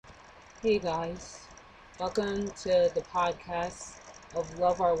Hey guys, welcome to the podcast of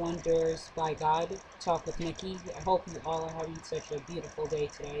Love Our Wonders by God, Talk with Nicky. I hope you all are having such a beautiful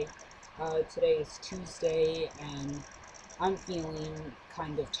day today. Today is Tuesday and I'm feeling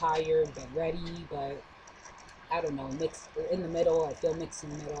kind of tired but ready, but I don't know, mixed in the middle. I feel mixed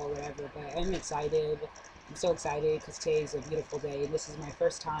in the middle, whatever, but I'm excited. I'm so excited because today is a beautiful day. This is my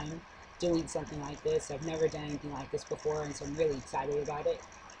first time doing something like this. I've never done anything like this before, and so I'm really excited about it.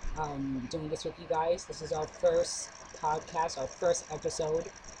 Doing this with you guys. This is our first podcast, our first episode.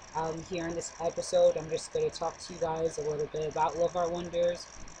 Here in this episode, I'm just going to talk to you guys a little bit about Love Our Wonders.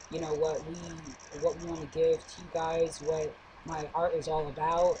 You know what we want to give to you guys, what my art is all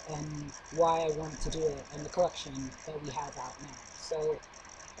about, and why I wanted to do it, and the collection that we have out now. So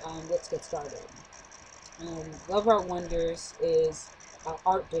let's get started. Love Art Wonders is an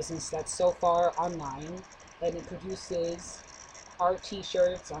art business that's so far online, and it produces art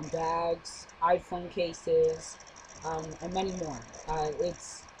t-shirts on bags, iPhone cases, and many more.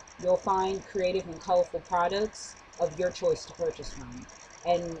 It's You'll find creative and colorful products of your choice to purchase from,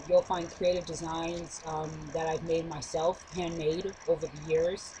 and you'll find creative designs that I've made myself, handmade over the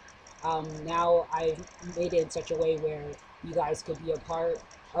years. Now I've made it in such a way where you guys could be a part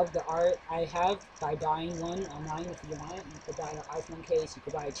of the art I have by buying one online if you want. You could buy an iPhone case, you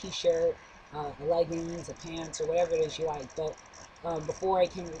could buy a t-shirt, a leggings, a pants, or whatever it is you like. But before I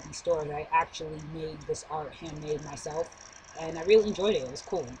came to these stores, I actually made this art handmade myself, and I really enjoyed it. It was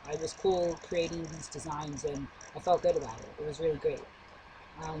cool. I was cool creating these designs, and I felt good about it. It was really great.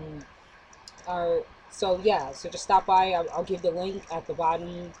 Um, so yeah, so just stop by. I'll give the link at the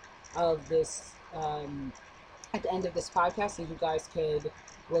bottom of this, at the end of this podcast, and you guys could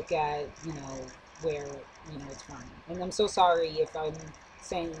look at, where, it's from. And I'm so sorry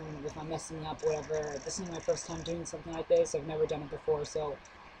saying, if I'm messing up, whatever. This is my first time doing something like this. I've never done it before, so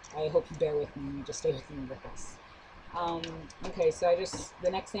I hope you bear with me and just stay with me with this. Um, okay, so the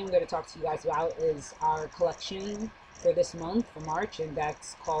next thing I'm going to talk to you guys about is our collection for this month, for March, and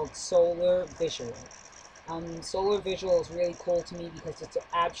that's called Solar Visual. Solar Visual is really cool to me because it's an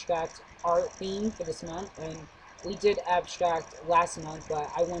abstract art theme for this month, and we did abstract last month,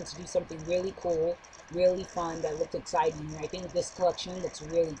 but I wanted to do something really cool, really fun, that looked exciting, and I think this collection looks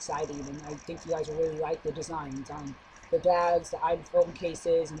really exciting, and I think you guys will really like the designs on the bags, the iPhone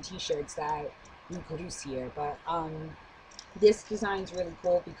cases, and t-shirts that we produce here. But this design is really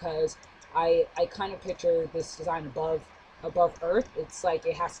cool because I kind of picture this design above Earth. It's like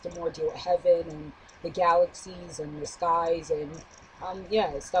it has to more deal with heaven and the galaxies and the skies and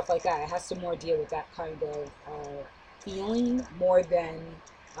yeah, stuff like that. It has to more deal with that kind of feeling more than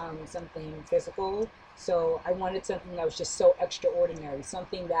something physical. So I wanted something that was just so extraordinary,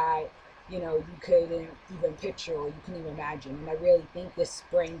 something that you couldn't even picture or you couldn't even imagine. And I really think this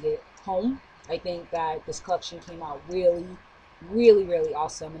bring it home. I think that this collection came out really, really, really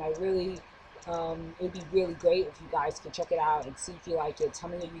awesome, and I really, it would be really great if you guys could check it out and see if you like it. Tell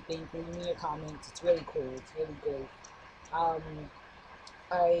me what you think. Leave me your comments. It's really cool. It's really great. Um,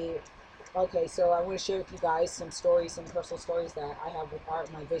 I Okay, so I want to share with you guys some stories, some personal stories that I have with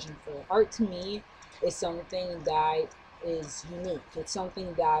art. My vision for art to me is something that is unique. It's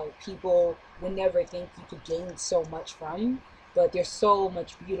something that people would never think you could gain so much from. But there's so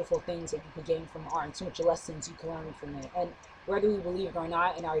much beautiful things that you could gain from art, and so much lessons you can learn from it. And whether we believe it or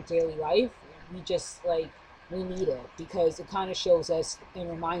not, in our daily life, we just we need it because it kind of shows us and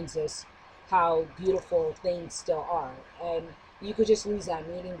reminds us how beautiful things still are. And you could just lose that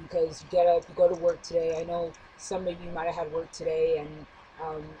meaning because you get up, you go to work today. I know some of you might have had work today, and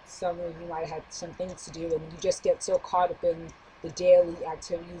some of you might have had some things to do, and you just get so caught up in the daily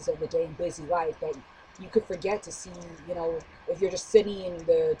activities of the day and busy life that you could forget to see, if you're just sitting in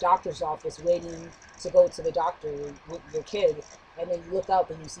the doctor's office waiting to go to the doctor with your kid, and then you look up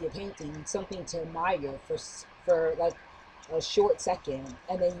and you see a painting, something to admire for like a short second,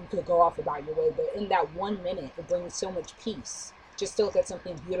 and then you could go off about your way. But in that 1 minute, it brings so much peace just to look at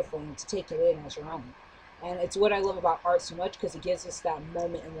something beautiful and to take it in as your own. And it's what I love about art so much because it gives us that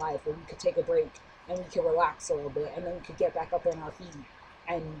moment in life where we could take a break and we could relax a little bit, and then we could get back up on our feet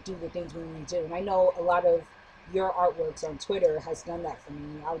and do the things we need to do. And I know a lot of your artworks on Twitter has done that for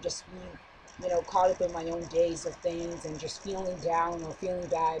me. I'll just be, caught up in my own days of things and just feeling down or feeling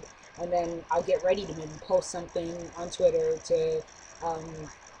bad, and then I'll get ready to maybe post something on Twitter um,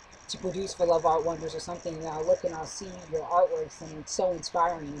 to produce for Love Art Wonders or something, and I'll look and I'll see your artworks, and it's so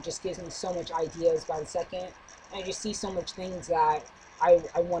inspiring. It just gives me so much ideas by the second, and I just see so much things that I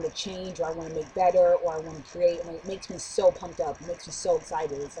want to change, or I want to make better, or I want to create, and it makes me so pumped up. It makes me so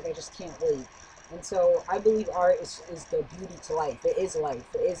excited. It's like I just can't wait. And so I believe art is the beauty to life. It is life.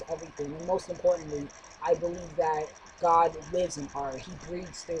 It is everything. And most importantly, I believe that God lives in art. He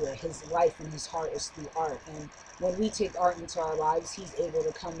breathes through it. His life and his heart is through art. And when we take art into our lives, he's able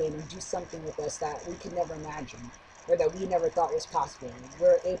to come in and do something with us that we could never imagine or that we never thought was possible.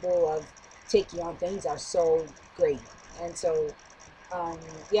 We're able of taking on things that are so great. And so um,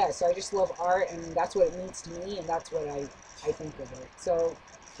 yeah, so I just love art, and that's what it means to me, and that's what I think of it. So,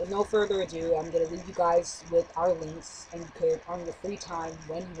 with no further ado, I'm going to leave you guys with our links, and you could, on your free time,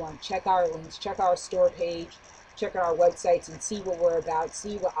 when you want, check our links, check our store page, check out our websites, and see what we're about,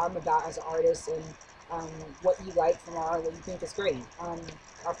 see what I'm about as an artist, and um, what you like from our art, what you think is great.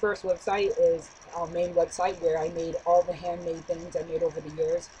 Our first website is our main website where I made all the handmade things I made over the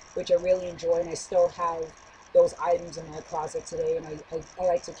years, which I really enjoy, and I still have those items in my closet today, and I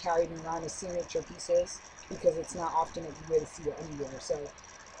like to carry them around as signature pieces because it's not often that you really see it anywhere. So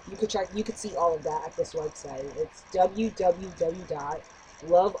you could see all of that at this website. It's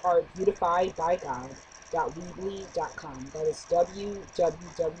www.loveartbeautifiedbygod.weebly.com. That is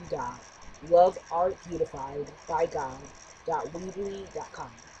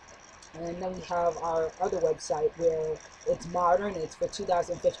www.loveartbeautifiedbygod.weebly.com. And then we have our other website where it's modern, it's for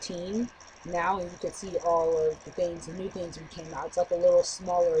 2015 now, and you can see all of the things, the new things we came out. It's like a little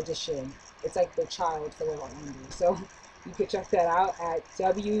smaller edition. It's like the child for little Andy. So you can check that out at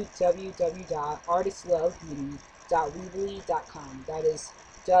www.artistlovebeauty.weebly.com. That is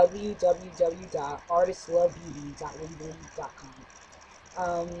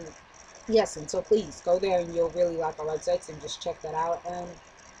www.artistlovebeauty.weebly.com. Yes, and so please go there and you'll really like our websites and just check that out. And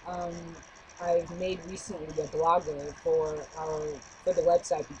um, I've made recently a blogger for the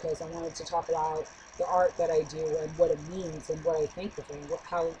website because I wanted to talk about the art that I do and what it means and what I think of it,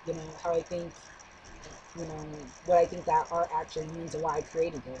 how I think what I think that art actually means and why I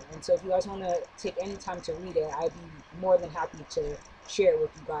created it. And so if you guys want to take any time to read it, I'd be more than happy to share it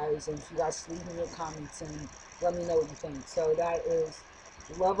with you guys. And if you guys leave me your comments and let me know what you think. So that is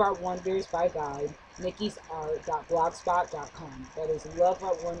Love Art Wonders by God, nickysart.blogspot.com. That is Love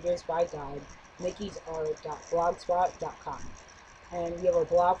Art Wonders by God, nickysart.blogspot.com. And we have a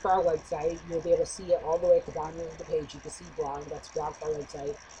blog for our website. You'll be able to see it all the way at the bottom of the page. You can see blog. That's blog for our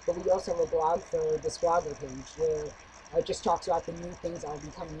website. But we also have a blog for this blogger page where it just talks about the new things that will be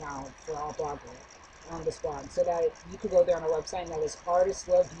coming out for our blogger on this blog. So that you could go there on our website, and that is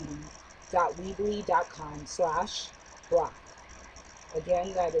artistlovebeauty.weebly.com/blog.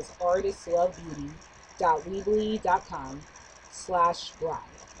 Again, that is artistlovebeauty.weebly.com/blog.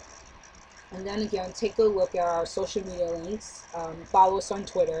 And then again, take a look at our social media links. Follow us on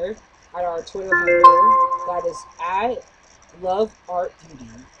Twitter at our Twitter handle. That is at Love Art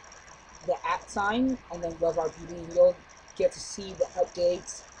Beauty. The @ sign and then Love Art Beauty. And you'll get to see the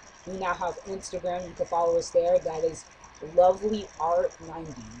updates. We now have Instagram. You can follow us there. That is Lovely Art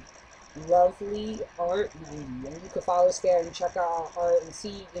 90. Lovely Art 90. And you can follow us there and check out our art and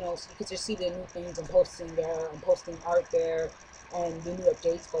see, so you can just see the new things I'm posting there. I'm posting art there and the new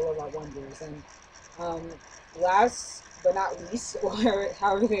updates for Love Art Wonders. And last but not least, or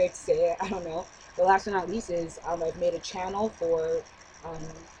however they say it, I don't know. But last but not least is I've made a channel for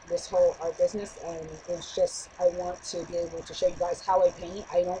this whole art business, and it's just I want to be able to show you guys how I paint.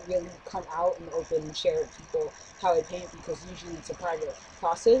 I don't really come out in the open and share with people how I paint because usually it's a private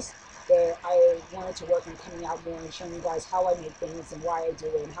process. But I wanted to work on coming out more and showing you guys how I make things and why I do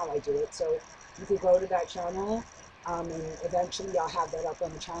it and how I do it. So you could go to that channel. And eventually I'll have that up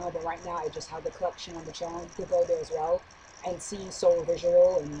on the channel, but right now I just have the collection on the channel. You could go there as well and see Soul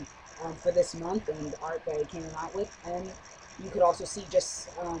Visual and for this month and the art that I came out with. And you could also see just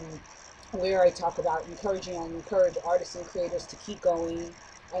where I talk about encourage artists and creators to keep going.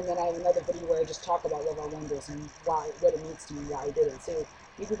 And then I have another video where I just talk about Love Art Wonders and what it means to me, why I did it. So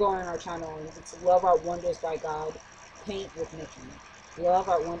you could go on our channel and it's Love Art Wonders by God, Paint with Nicky. Love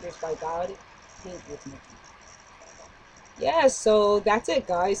Art Wonders by God, Paint with Nicky. Yeah, so that's it,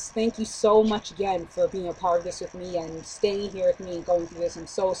 guys. Thank you so much again for being a part of this with me and staying here with me and going through this. I'm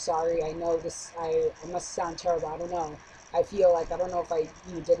so sorry. I know I must sound terrible. I don't know. I feel like I don't know if I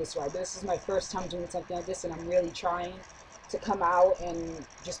even did this right. But this is my first time doing something like this, and I'm really trying to come out and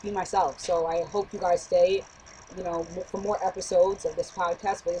just be myself. So I hope you guys stay, for more episodes of this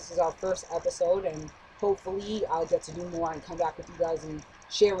podcast. But this is our first episode, and hopefully I'll get to do more and come back with you guys and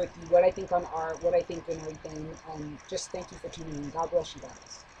share with you what I think on art, what I think and everything. And just thank you for tuning in. God bless you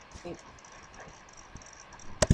guys. Thank you.